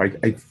second half.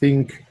 I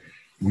think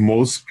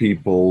most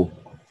people.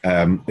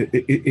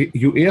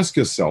 You ask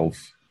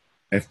yourself,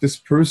 if this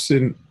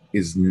person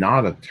is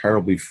not a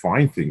terribly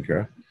fine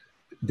thinker,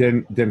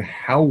 then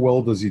how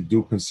well does he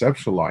do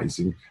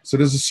conceptualizing? So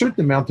there's a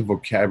certain amount of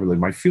vocabulary.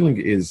 My feeling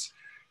is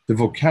the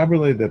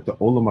vocabulary that the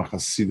Olam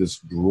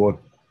HaChasidus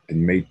brought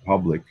and made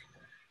public,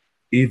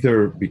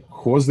 either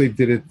because they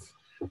did it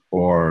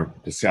or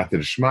the Siyata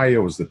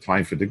D'Shmaya was the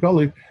time for the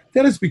Gulit,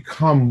 that has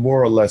become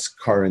more or less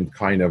current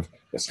kind of,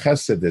 there's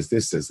chesed, there's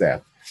this, there's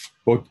that.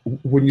 But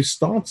when you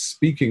start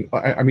speaking,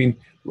 I mean,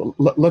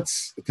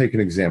 let's take an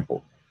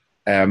example.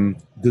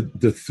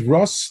 The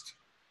thrust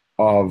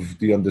of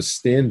the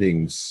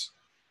understandings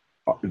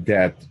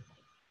that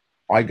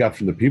I got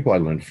from the people I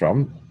learned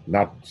from,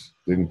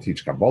 didn't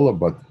teach Kabbalah,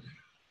 but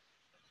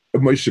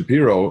Moshe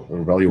Shapiro,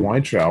 Rabbi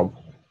Weintraub,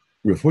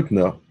 Rav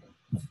Hutner,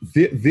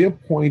 their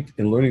point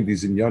in learning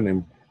these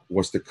inyanim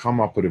was to come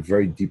up with a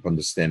very deep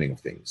understanding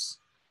of things.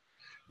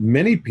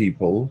 Many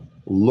people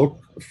look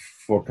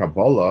for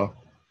Kabbalah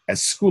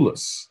as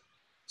schoolless.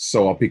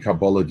 So I'll pick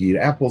Kabbalah, you eat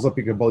apples, I'll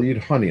pick Kabbalah, you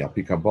eat honey, I'll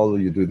pick Kabbalah,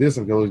 you do this,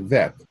 I'll do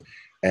that.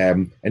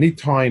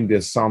 Anytime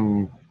there's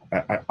some,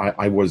 I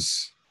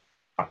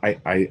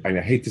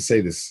hate to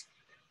say this,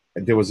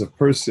 there was a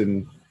boy,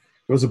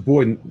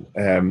 Nachshon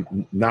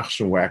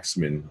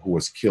Waxman, who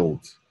was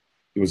killed.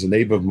 He was a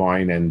neighbor of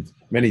mine, and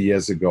many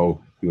years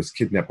ago, he was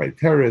kidnapped by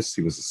terrorists.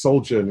 He was a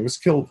soldier, and he was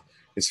killed.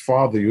 His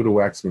father, Yehuda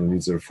Waxman, and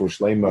Yitzer Fush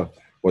Lema,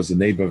 was a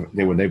neighbor.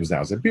 They were neighbors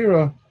now as a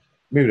Bira.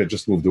 Maybe they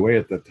just moved away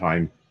at that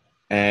time.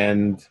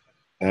 And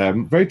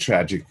very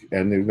tragic.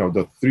 And,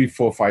 the 3,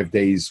 4, 5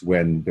 days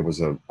when there was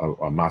a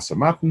Masa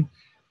Matan,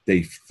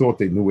 they thought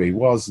they knew where he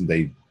was, and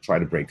they tried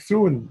to break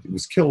through, and he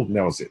was killed, and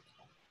that was it.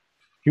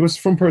 He was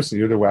from person.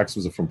 Yehuda Wax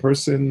was a from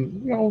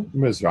person,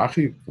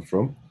 Mizrahi,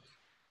 from.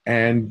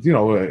 And,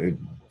 the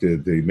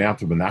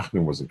amount of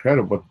Menachem was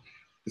incredible. But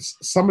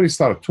somebody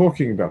started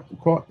talking about the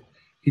court.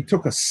 He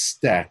took a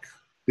stack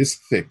this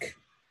thick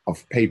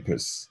of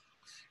papers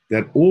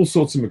that all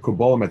sorts of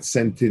Mekubalim had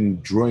sent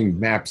in, drawing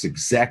maps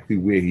exactly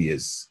where he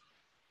is.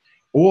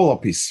 All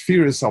up his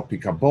spheres, up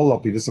his Kabbalah,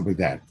 up his this, up his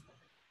that.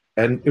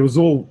 And it was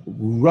all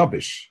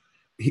rubbish.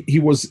 He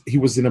was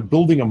in a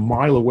building a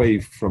mile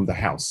away from the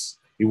house.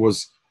 He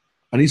was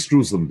on East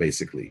Jerusalem,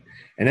 basically.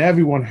 And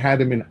everyone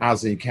had him in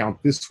Aza. You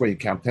count this way, you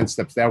count 10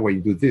 steps that way, you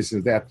do this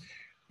and that.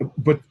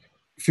 But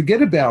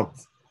forget about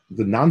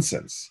the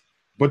nonsense.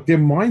 But their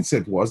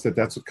mindset was that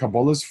that's what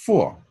Kabbalah is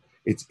for.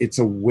 It's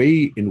a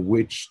way in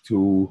which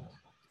to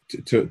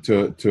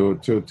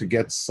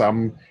get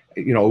some,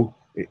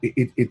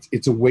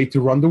 it's a way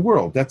to run the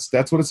world. That's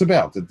what it's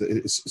about.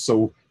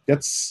 So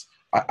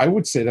I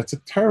would say that's a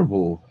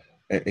terrible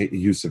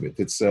use of it.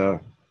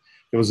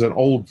 There was an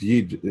old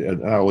Yid,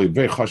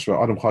 very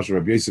chashuv, Adam Chashuv,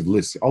 Rabbi Yosef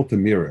Liss,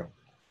 Altamira.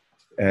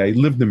 He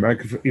lived in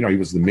America. He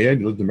was the mayor.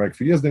 He lived in America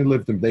for years. Then he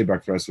lived in Bnei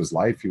Brak for the rest of his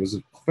life. He was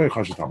a very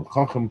chashuv Talmid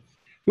Chacham.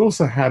 He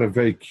also had a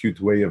very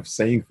cute way of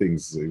saying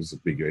things. He was a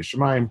big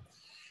Yeshamaim.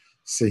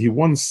 So he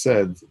once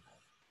said,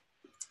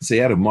 he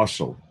had a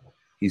mashal.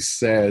 He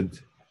said,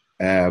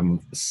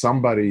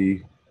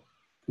 somebody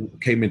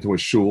came into a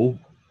shul,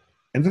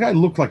 and the guy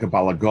looked like a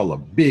balagola,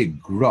 big,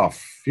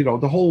 gruff,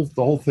 the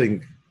whole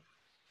thing.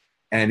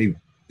 And he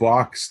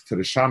boxed to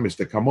the shamish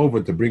to come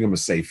over to bring him a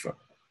sefer.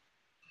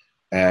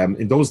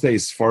 In those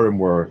days, for him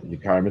were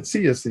Yikar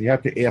Metzias, and you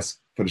had to ask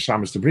for the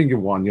shamish to bring you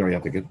one. You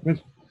had to get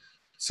it.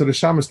 So the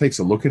shamish takes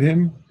a look at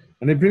him,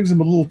 And he brings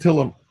him a little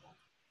Tillim.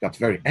 Got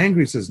very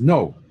angry. He says,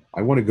 no,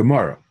 I want a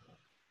Gemara.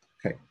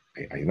 Okay,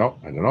 I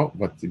don't know,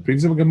 but he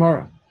brings him a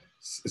Gemara.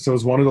 So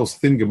it's one of those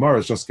thin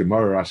Gemaras, just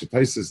Gemara Rashi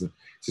Taisis.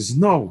 He says,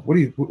 no, what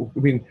do you, I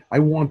mean, I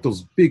want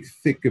those big,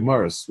 thick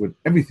Gemaras with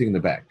everything in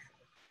the back.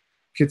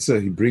 Kitza,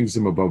 he brings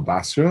him above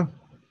Basra,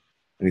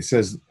 and he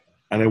says,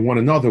 and I want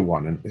another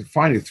one. And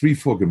finally,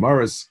 3-4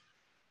 Gemaras,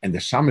 and the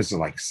Shamas are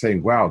like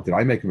saying, wow, did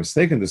I make a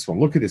mistake in this one?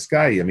 Look at this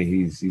guy. I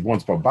mean, he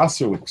wants above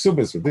Basra with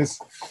Ksubis, with this.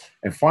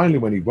 And finally,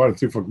 when he brought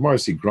 3-4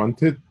 Gemaras, he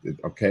grunted,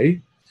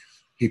 okay.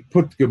 He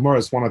put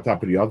Gemaras one on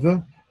top of the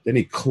other. Then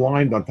he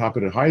climbed on top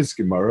of the highest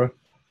Gemara,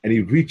 and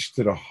he reached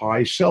to the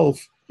high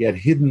shelf. He had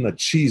hidden a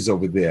cheese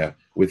over there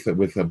with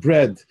a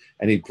bread,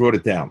 and he brought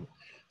it down.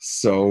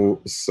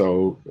 So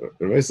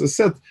as I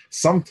said,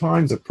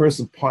 sometimes a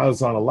person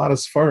piles on a lot of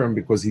sfarim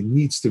because he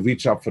needs to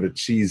reach up for the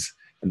cheese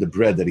and the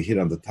bread that he hid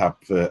on the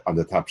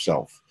top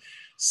shelf.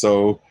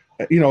 So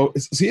so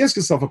you ask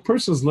yourself, a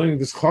person is learning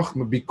this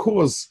chachma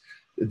because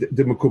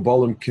the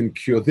Mekubalim can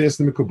cure this,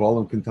 the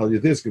Mekubalim can tell you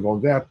this, can go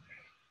on that.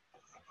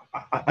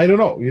 I don't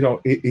know.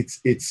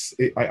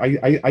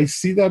 I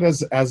see that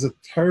as a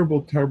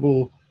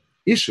terrible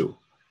issue.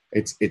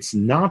 It's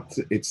not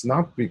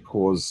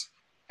because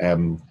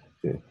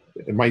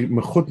my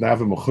mechutna, I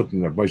have a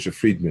mechutna, Moshe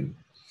Friedman,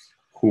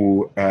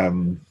 who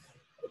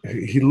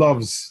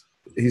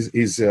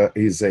he's a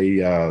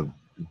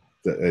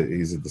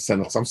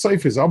descendant of some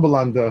Seif, he's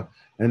Abelander,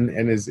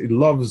 and he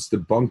loves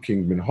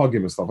debunking minhagim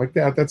and stuff like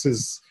that. That's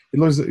his.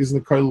 He's in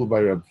the Kollel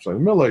by Reb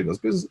Shlomo Miller. He does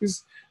business.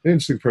 He's an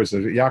interesting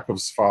person,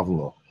 Yaakov's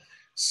father-in-law.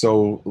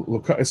 So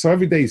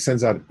every day he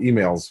sends out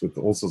emails with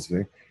all sorts of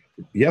things.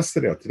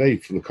 Yesterday or today,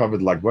 for the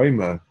covered Lag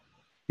Boimer,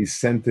 he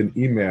sent an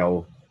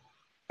email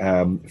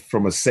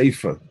from a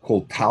sefer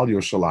called Tal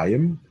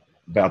Yerushalayim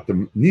about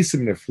the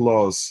nisim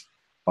neflos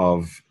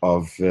of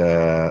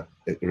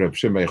Reb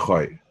Shimei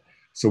Choy.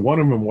 So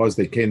one of them was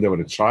they came there with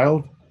a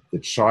child. The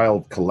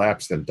child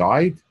collapsed and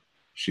died.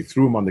 She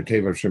threw him on the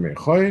cave of Shimei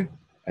Choy,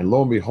 and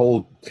lo and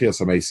behold, Tchias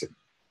HaMesim.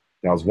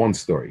 That was one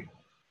story.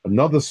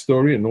 Another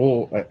story, and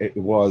it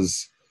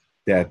was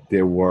that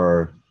there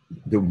were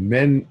the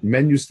men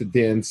used to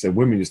dance and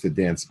women used to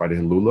dance by the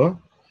Hilula,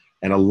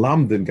 and a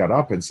lamdan got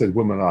up and said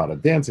women are allowed to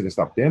dance, and they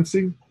stopped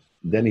dancing.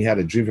 Then he had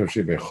a dream from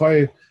Shimei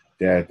Choy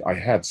that I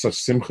had such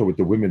simcha with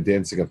the women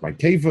dancing at my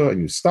keva,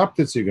 and you stopped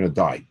it, so you're going to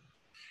die.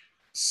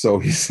 So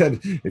he said,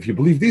 if you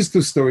believe these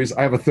two stories,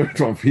 I have a third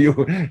one for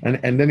you.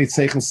 And then he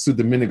zeichens to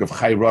the minig of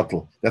Chai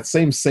Rotel. That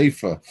same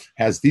sefer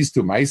has these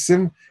two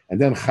meisim, and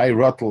then Chai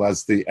Rotel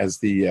as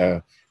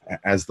the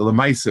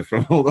lemaisa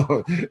from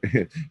all.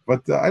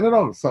 But I don't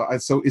know.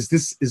 So is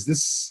this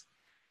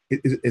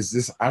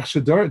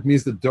Ashadar? It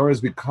means the door has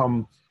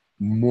become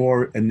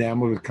more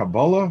enamored with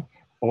Kabbalah,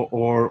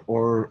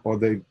 or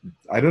they,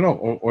 I don't know,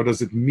 or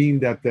does it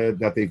mean that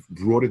they've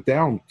brought it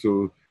down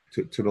to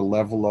the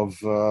level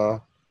of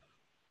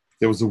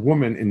there was a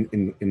woman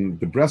in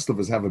the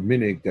Breslovers have a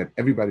minig that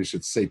everybody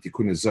should say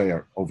Tikkun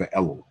Zohar over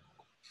Elul.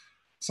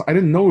 So I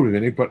didn't know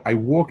Rabbinic, but I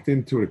walked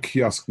into a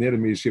kiosk near the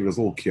Yeshiva, this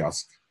little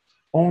kiosk,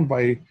 owned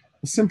by a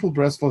simple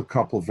Breslov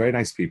couple, very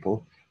nice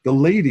people. The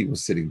lady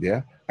was sitting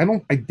there.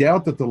 I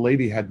doubt that the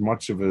lady had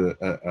much of a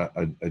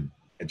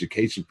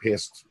education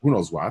past who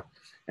knows what,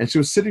 and she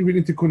was sitting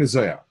reading Tikkun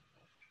Zohar.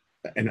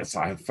 And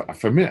so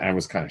for a minute, I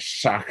was kind of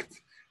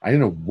shocked. I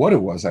didn't know what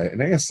it was.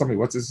 And I asked somebody,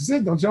 what's this? He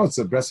said, don't you know, it's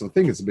a Breslov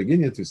thing. It's a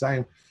beginning to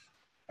say.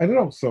 I don't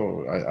know.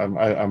 So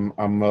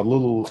I'm a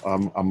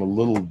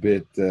little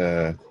bit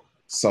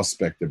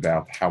suspect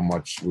about how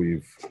much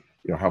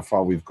how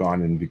far we've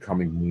gone in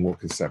becoming more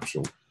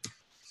conceptual.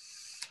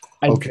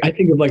 Okay. I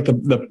think of like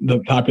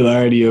the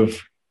popularity of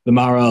the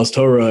Maharal's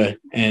Torah,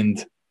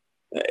 and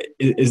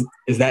is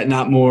that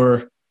not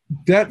more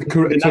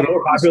correct? Not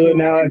more popular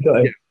now? I feel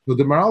like. Yeah. So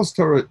the Maharal's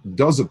Torah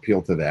does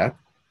appeal to that.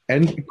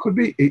 And it could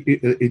be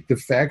the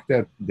fact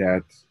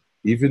that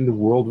even the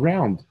world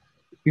around,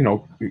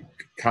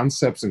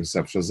 concepts and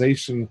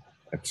conceptualization,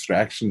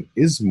 abstraction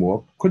is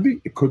more.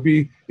 It could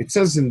be. It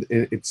says in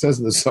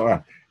the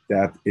Zohar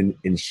that in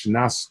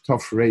Shnas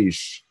Tov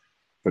Reish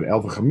for the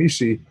Elva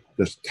Chamishi,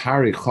 the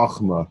Shari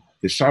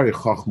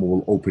Chachma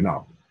will open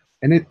up,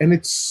 and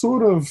it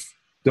sort of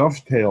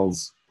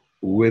dovetails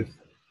with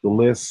the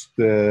last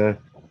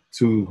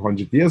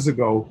 200 years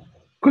ago.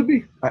 Could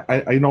be.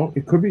 I know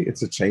it could be.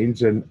 It's a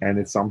change, and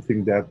it's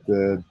something that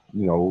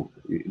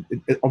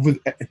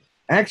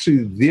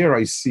actually there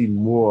I see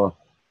more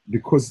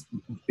because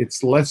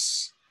it's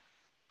less.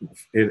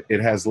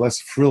 It has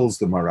less frills.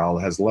 The morale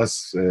has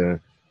less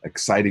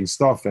exciting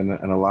stuff, and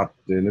a lot.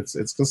 And it's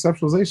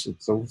conceptualization.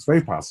 So it's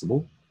very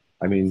possible.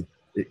 I mean,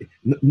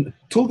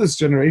 till this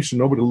generation,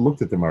 nobody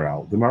looked at the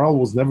morale. The morale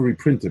was never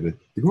reprinted.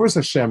 The Gvurus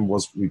Hashem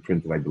was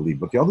reprinted, I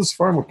believe, but the other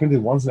Sfarim were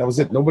printed once, and that was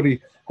it.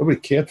 Nobody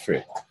cared for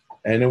it.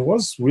 And it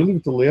was really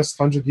the last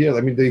 100 years.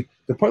 I mean, the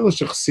Polish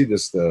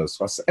Chassidus, the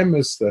Sfas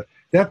Emes,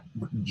 that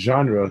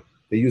genre,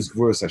 they used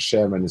Gvurus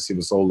Hashem and the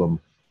Sivas Olam.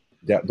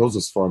 Those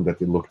are forms that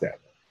they looked at.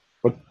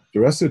 But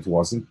the rest of it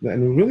wasn't.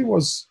 And it really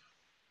was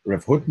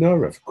Rev Hutner,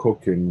 Rev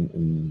Kook,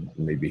 and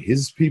maybe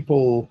his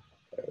people,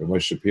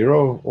 Moshe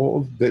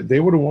Shapiro, they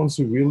were the ones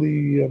who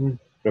really,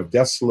 Rev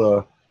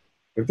Dessler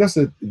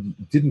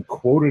didn't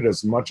quote it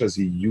as much as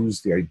he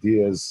used the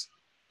ideas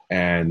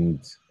and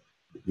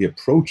the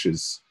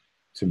approaches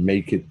to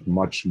make it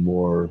much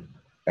more,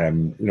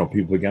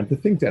 people began to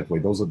think that way.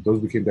 Those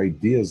became the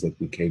ideas that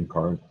became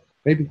current.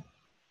 Maybe.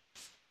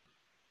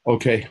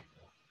 Okay.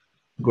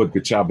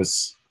 Good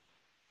Shabbos.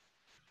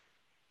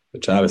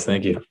 Good Shabbos.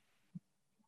 Thank you.